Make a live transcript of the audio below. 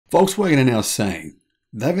Volkswagen are now saying,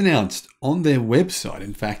 they've announced on their website,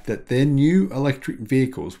 in fact, that their new electric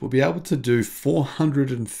vehicles will be able to do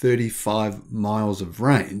 435 miles of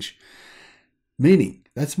range, meaning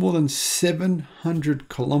that's more than 700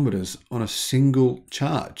 kilometers on a single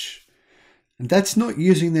charge. And that's not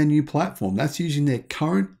using their new platform. That's using their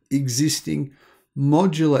current existing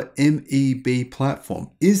modular MEB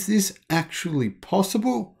platform. Is this actually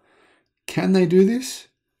possible? Can they do this?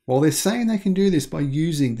 Well, they're saying they can do this by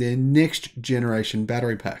using their next generation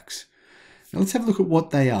battery packs. Now let's have a look at what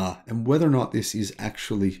they are and whether or not this is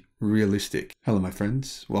actually realistic. Hello, my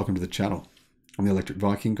friends. Welcome to the channel. I'm the Electric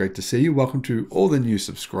Viking. Great to see you. Welcome to all the new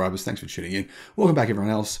subscribers. Thanks for tuning in. Welcome back,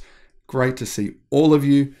 everyone else. Great to see all of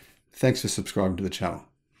you. Thanks for subscribing to the channel.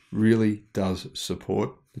 Really does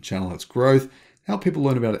support the channel, its growth, help people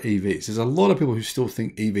learn about EVs. There's a lot of people who still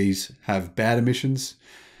think EVs have bad emissions.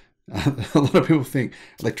 A lot of people think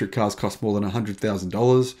electric cars cost more than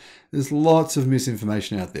 $100,000. There's lots of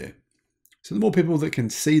misinformation out there. So the more people that can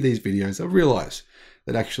see these videos, they'll realize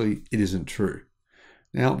that actually it isn't true.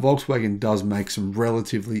 Now, Volkswagen does make some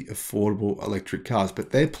relatively affordable electric cars,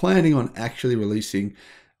 but they're planning on actually releasing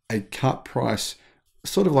a cut price,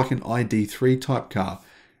 sort of like an ID3 type car,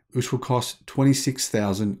 which will cost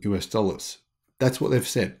 26,000 US dollars. That's what they've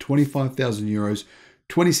said, 25,000 euros,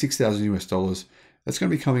 26,000 US dollars. That's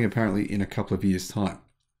going to be coming apparently in a couple of years' time.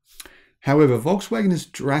 However, Volkswagen has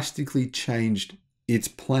drastically changed its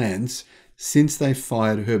plans since they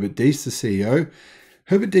fired Herbert Diess, the CEO.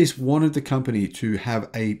 Herbert Diess wanted the company to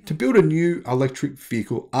build a new electric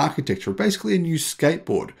vehicle architecture, basically a new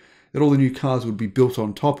skateboard that all the new cars would be built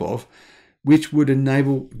on top of, which would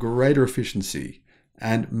enable greater efficiency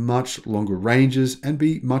and much longer ranges and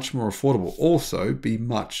be much more affordable. Also be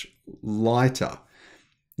much lighter.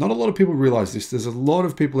 Not a lot of people realize this. There's a lot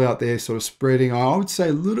of people out there sort of spreading, I would say,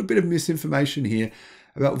 a little bit of misinformation here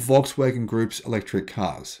about Volkswagen Group's electric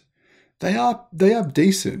cars. They are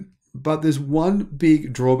decent, but there's one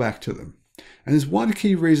big drawback to them. And there's one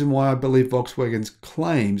key reason why I believe Volkswagen's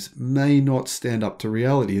claims may not stand up to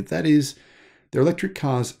reality. That is, their electric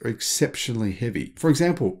cars are exceptionally heavy. For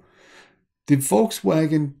example, the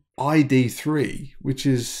Volkswagen ID3, which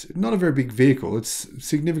is not a very big vehicle, it's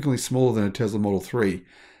significantly smaller than a Tesla Model 3,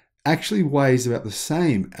 actually weighs about the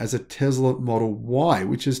same as a Tesla Model Y,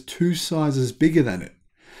 which is 2 sizes bigger than it.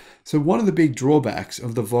 So one of the big drawbacks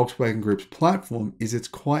of the Volkswagen Group's platform is it's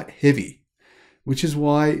quite heavy, which is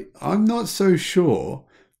why I'm not so sure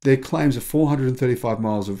their claims of 435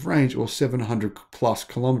 miles of range or 700 plus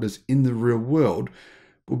kilometers in the real world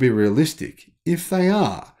will be realistic. If they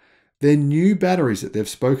are, their new batteries that they've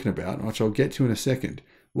spoken about, which I'll get to in a second,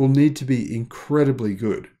 will need to be incredibly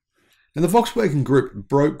good. Now, the Volkswagen Group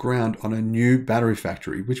broke ground on a new battery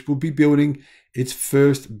factory, which will be building its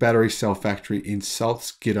first battery cell factory in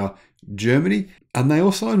Salzgitter, Germany. And they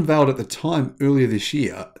also unveiled at the time earlier this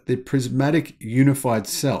year the prismatic unified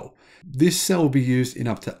cell. This cell will be used in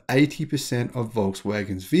up to 80% of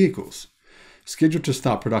Volkswagen's vehicles. Scheduled to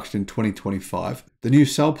start production in 2025, the new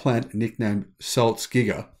cell plant, nicknamed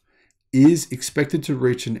Salzgitter, is expected to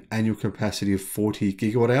reach an annual capacity of 40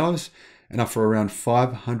 gigawatt hours and offer around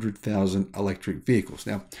 500,000 electric vehicles.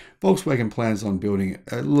 Now, Volkswagen plans on building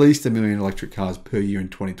at least 1 million electric cars per year in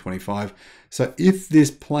 2025. So if this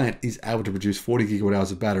plant is able to produce 40 gigawatt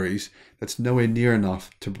hours of batteries, that's nowhere near enough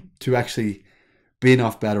to actually be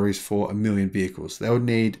enough batteries for 1 million vehicles. They would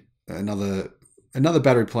need another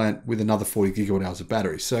battery plant with another 40 gigawatt hours of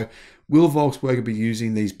batteries. So will Volkswagen be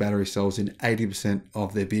using these battery cells in 80%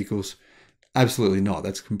 of their vehicles? Absolutely not.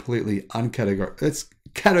 That's completely that's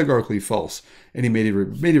categorically false. Any media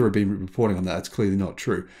have been reporting on that. That's clearly not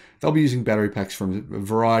true. They'll be using battery packs from a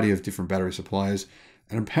variety of different battery suppliers.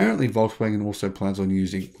 And apparently Volkswagen also plans on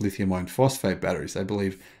using lithium iron phosphate batteries. They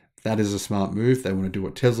believe that is a smart move. They want to do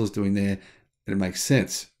what Tesla's doing there, and it makes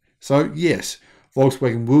sense. So yes,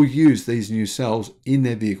 Volkswagen will use these new cells in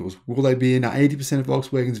their vehicles. Will they be in 80% of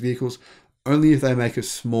Volkswagen's vehicles? Only if they make a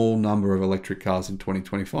small number of electric cars in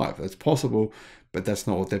 2025. That's possible, but that's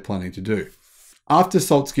not what they're planning to do. After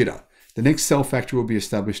Salzgitter, the next cell factory will be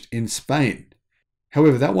established in Spain.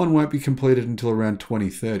 However, that one won't be completed until around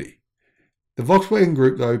 2030. The Volkswagen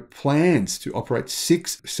Group, though, plans to operate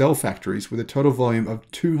 6 cell factories with a total volume of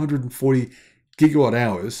 240 gigawatt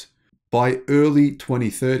hours by early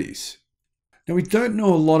 2030s. Now, we don't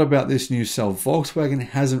know a lot about this new cell. Volkswagen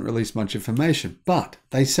hasn't released much information, but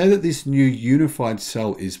they say that this new unified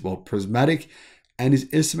cell is, prismatic and is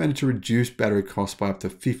estimated to reduce battery costs by up to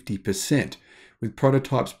 50%, with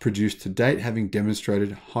prototypes produced to date having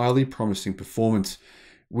demonstrated highly promising performance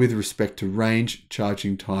with respect to range,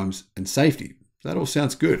 charging times, and safety. That all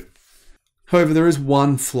sounds good. However, there is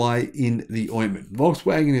one fly in the ointment.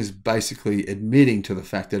 Volkswagen is basically admitting to the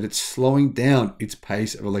fact that it's slowing down its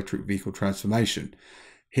pace of electric vehicle transformation.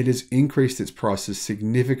 It has increased its prices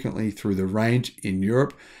significantly through the range in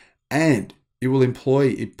Europe, and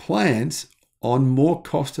it plans on more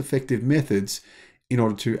cost-effective methods in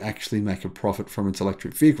order to actually make a profit from its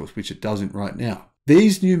electric vehicles, which it doesn't right now.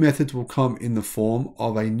 These new methods will come in the form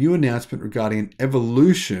of a new announcement regarding an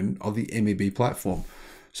evolution of the MEB platform.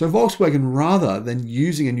 So Volkswagen, rather than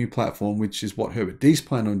using a new platform, which is what Herbert Diess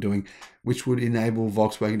planned on doing, which would enable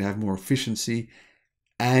Volkswagen to have more efficiency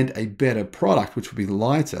and a better product, which would be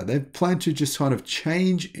lighter, they plan to just kind of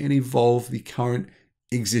change and evolve the current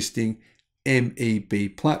existing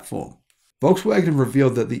MEB platform. Volkswagen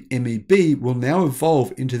revealed that the MEB will now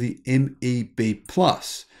evolve into the MEB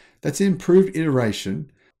Plus. That's an improved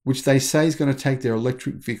iteration, which they say is going to take their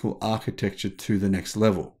electric vehicle architecture to the next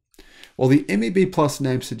level. While the MEB Plus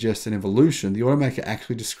name suggests an evolution, the automaker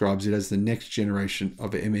actually describes it as the next generation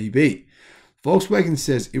of MEB. Volkswagen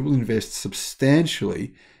says it will invest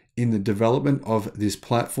substantially in the development of this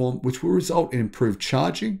platform, which will result in improved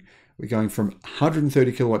charging. We're going from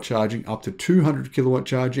 130 kilowatt charging up to 200 kilowatt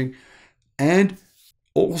charging, and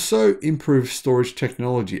also improved storage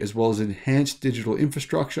technology, as well as enhanced digital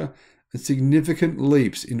infrastructure and significant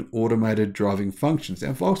leaps in automated driving functions.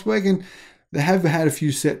 Now, Volkswagen, they have had a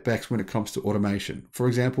few setbacks when it comes to automation. For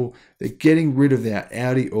example, they're getting rid of their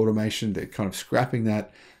Audi automation. They're kind of scrapping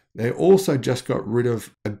that. They also just got rid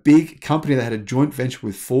of a big company that had a joint venture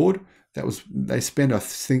with Ford. They spent, I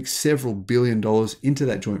think, several billion dollars into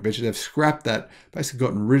that joint venture. They've scrapped that, basically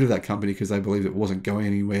gotten rid of that company because they believed it wasn't going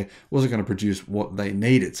anywhere, wasn't going to produce what they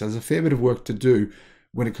needed. So there's a fair bit of work to do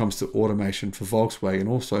when it comes to automation for Volkswagen,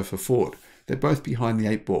 also for Ford. They're both behind the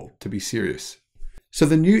 8 ball, to be serious. So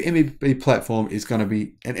the new MEB platform is going to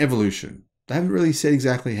be an evolution. They haven't really said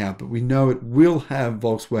exactly how, but we know it will have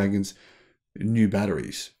Volkswagen's new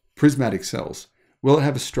batteries, prismatic cells. Will it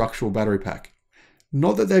have a structural battery pack?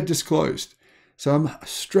 Not that they've disclosed. So I'm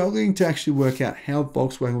struggling to actually work out how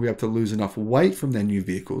Volkswagen will be able to lose enough weight from their new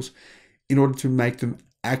vehicles in order to make them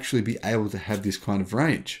actually be able to have this kind of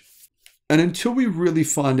range. And until we really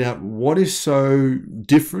find out what is so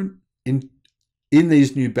different in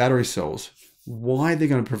these new battery cells, why they're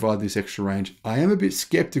going to provide this extra range, I am a bit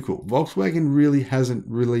skeptical. Volkswagen really hasn't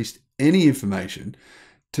released any information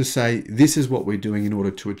to say this is what we're doing in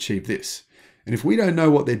order to achieve this. And if we don't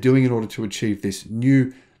know what they're doing in order to achieve this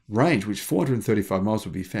new range, which 435 miles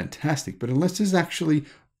would be fantastic, but unless there's actually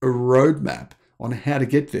a roadmap on how to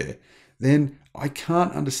get there, then I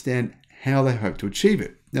can't understand how they hope to achieve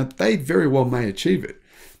it. Now, they very well may achieve it,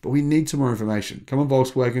 but we need some more information. Come on,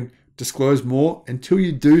 Volkswagen, disclose more. Until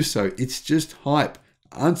you do so, it's just hype,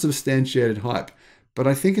 unsubstantiated hype. But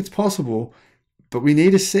I think it's possible, but we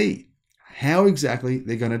need to see how exactly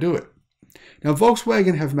they're going to do it. Now,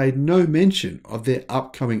 Volkswagen have made no mention of their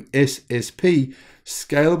upcoming SSP,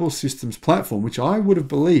 Scalable Systems Platform, which I would have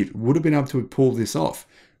believed would have been able to pull this off.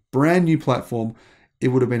 Brand new platform. It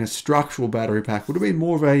would have been a structural battery pack. Would have been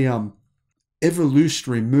more of a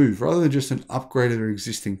evolutionary move rather than just an upgrade of their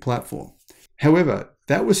existing platform. However,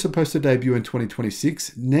 that was supposed to debut in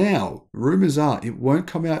 2026. Now, rumors are it won't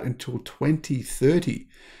come out until 2030,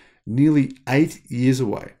 nearly 8 years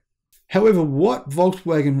away. However, what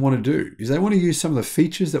Volkswagen want to do is they want to use some of the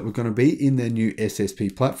features that were going to be in their new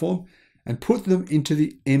SSP platform and put them into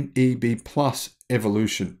the MEB Plus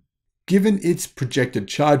evolution. Given its projected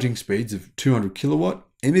charging speeds of 200 kilowatt,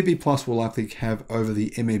 MEB Plus will likely have over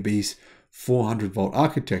the MEB's 400 volt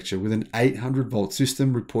architecture, with an 800 volt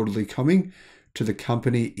system reportedly coming to the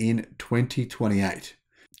company in 2028.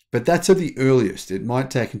 But that's at the earliest. It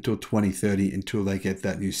might take until 2030 until they get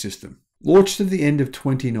that new system. Launched at the end of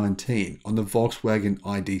 2019 on the Volkswagen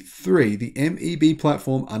ID.3, the MEB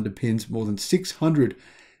platform underpins more than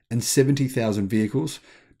 670,000 vehicles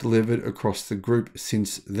delivered across the group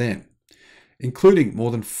since then, including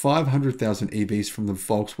more than 500,000 EVs from the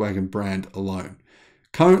Volkswagen brand alone.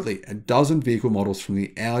 Currently, a dozen vehicle models from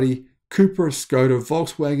the Audi, Cupra, Skoda,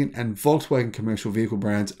 Volkswagen, and Volkswagen commercial vehicle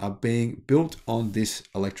brands are being built on this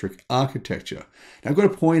electric architecture. Now, I've got to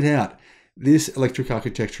point out, this electric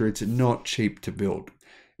architecture, it's not cheap to build.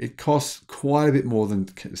 It costs quite a bit more than,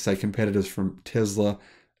 say, competitors from Tesla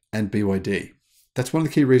and BYD. That's one of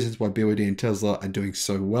the key reasons why BYD and Tesla are doing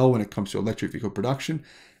so well when it comes to electric vehicle production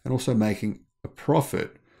and also making a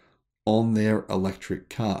profit on their electric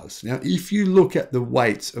cars. Now, if you look at the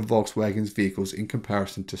weights of Volkswagen's vehicles in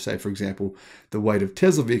comparison to, say, for example, the weight of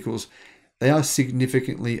Tesla vehicles, they are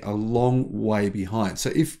significantly a long way behind. So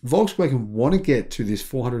if Volkswagen want to get to this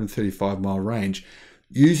 435 mile range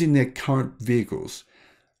using their current vehicles,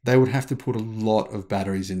 they would have to put a lot of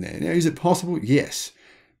batteries in there. Now, is it possible? Yes.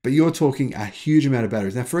 But you're talking a huge amount of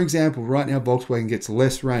batteries. Now, for example, right now, Volkswagen gets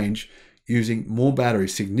less range using more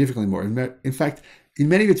batteries, significantly more. In fact, in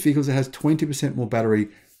many of its vehicles, it has 20% more battery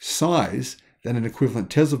size than an equivalent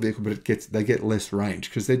Tesla vehicle, but they get less range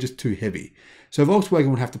because they're just too heavy. So Volkswagen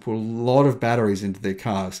would have to put a lot of batteries into their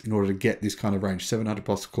cars in order to get this kind of range, 700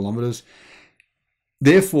 plus kilometers.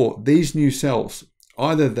 Therefore, these new cells,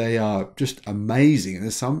 either they are just amazing, and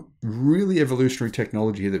there's some really evolutionary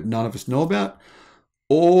technology here that none of us know about,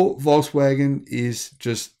 or Volkswagen is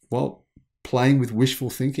just, well, playing with wishful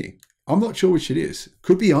thinking. I'm not sure which it is.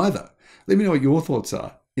 Could be either. Let me know what your thoughts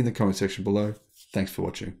are in the comment section below. Thanks for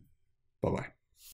watching. Bye-bye.